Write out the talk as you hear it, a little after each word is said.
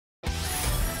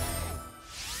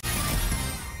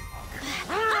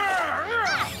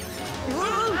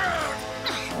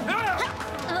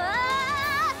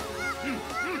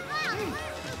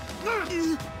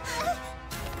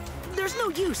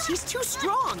use. He's too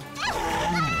strong.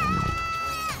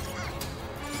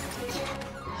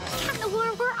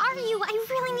 CatNoir, where are you? I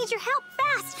really need your help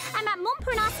fast. I'm at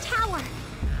Montparnasse Tower.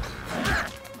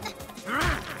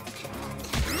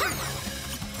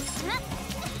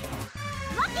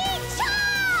 Lucky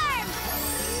Charm!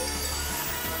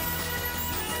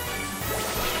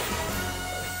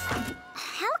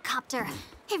 Helicopter.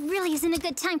 It really isn't a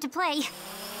good time to play.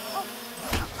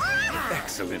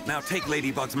 Excellent. Now take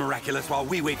Ladybug's Miraculous while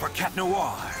we wait for Cat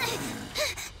Noir.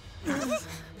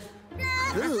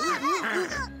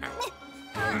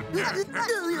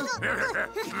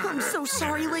 I'm so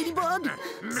sorry, Ladybug.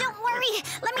 Don't worry.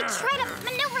 Let me try to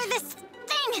maneuver this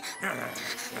thing.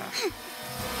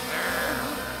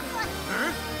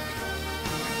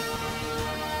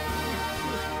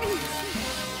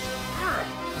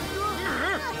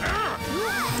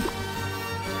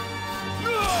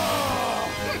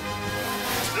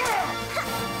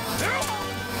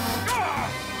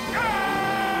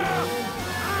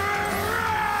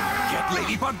 Get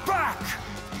Ladybug back!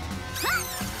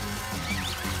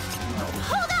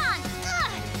 Hold on!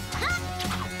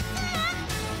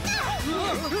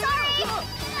 Sorry!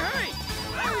 Hey!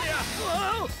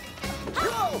 Whoa!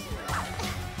 Whoa!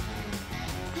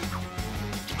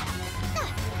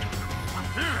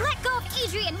 Let go of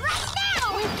Adrian right now!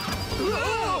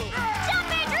 Jump,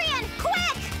 Adrian!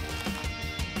 Quick!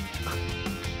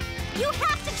 You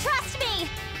have to trust me!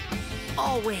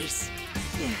 Always.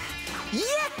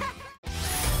 Yeah!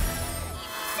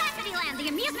 Sassyland, the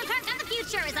amusement park of the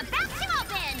future, is about to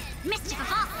open! Mischief of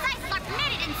all sizes are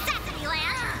permitted in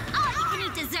Sassyland! All you can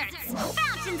eat desserts,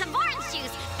 fountains of orange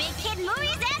juice, big kid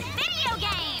movies, and video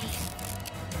games!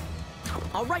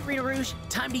 All right, Rita Rouge,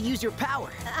 time to use your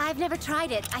power. I've never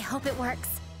tried it. I hope it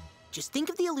works. Just think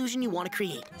of the illusion you want to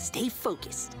create. Stay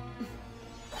focused.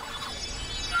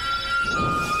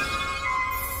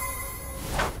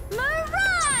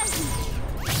 Mirage!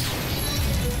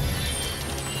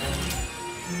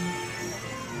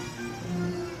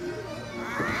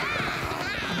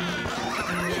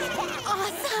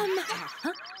 Awesome!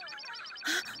 Huh?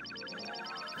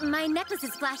 My necklace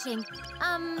is flashing.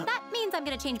 That means I'm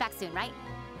gonna change back soon, right?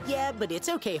 Yeah, but it's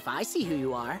okay if I see who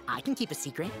you are. I can keep a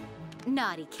secret.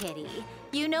 Naughty kitty.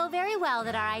 You know very well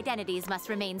that our identities must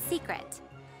remain secret.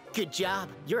 Good job.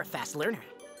 You're a fast learner.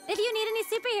 If you need any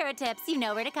superhero tips, you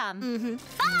know where to come.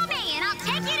 Follow me and I'll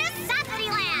take you to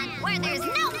Sassyland, where there's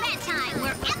no bedtime,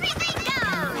 where everything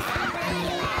goes!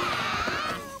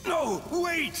 No,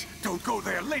 wait! Don't go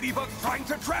there! Ladybug's trying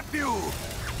to trap you!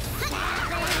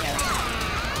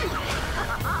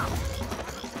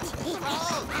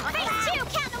 Phase 2,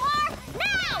 CatNoir!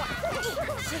 Now!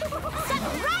 Step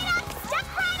right up! Step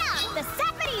right up! The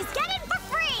Sappities get in for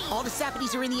free! All the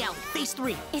Sappities are in the alley. Phase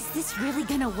 3. Is this really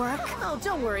gonna work? Oh,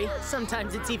 don't worry.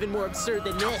 Sometimes it's even more absurd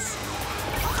than this.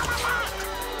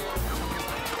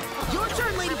 Your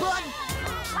turn, Ladybug!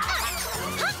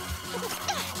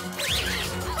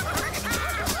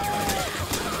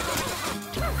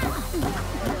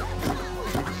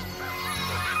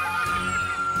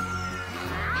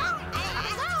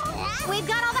 We've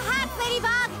got all the hats,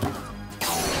 Ladybug!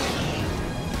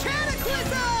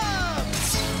 Cataclysm!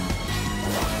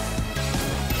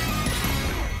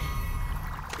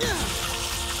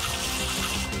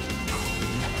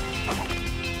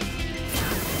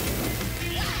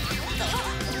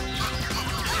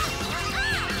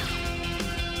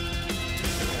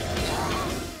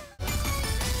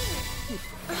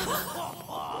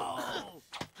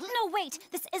 No, wait!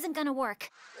 This isn't gonna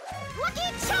work. Lucky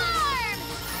Charm!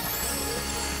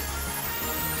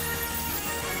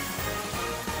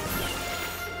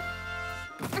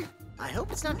 I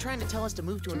hope it's not trying to tell us to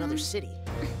move to another city.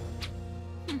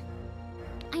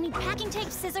 I need packing tape,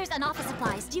 scissors, and office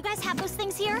supplies. Do you guys have those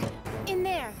things here? In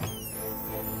there.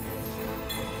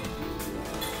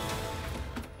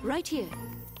 Right here.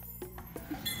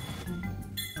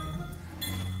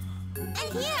 And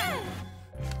here!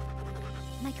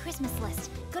 My Christmas list.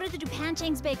 Go to the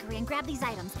Dupain-Cheng's bakery and grab these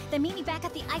items. Then meet me back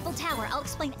at the Eiffel Tower. I'll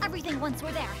explain everything once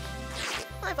we're there.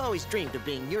 I've always dreamed of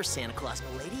being your Santa Claus,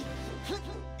 milady.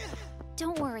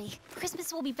 Don't worry.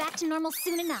 Christmas will be back to normal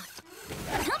soon enough.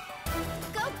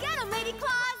 Go get him, Lady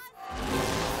Claus!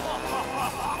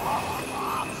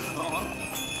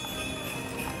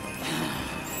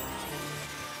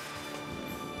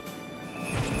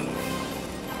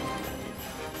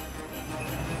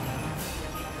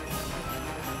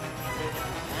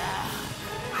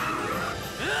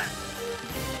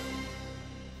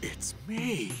 It's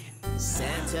me.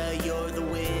 Santa, you're the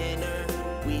winner.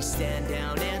 We stand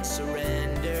down and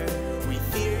surrender. We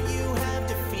fear you have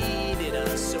defeated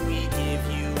us, so we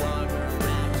give you our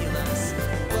miraculous.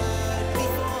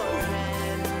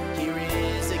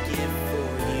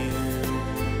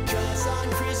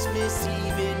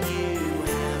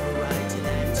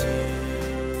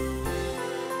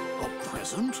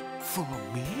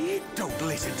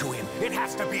 It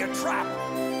has to be a trap!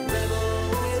 Rebel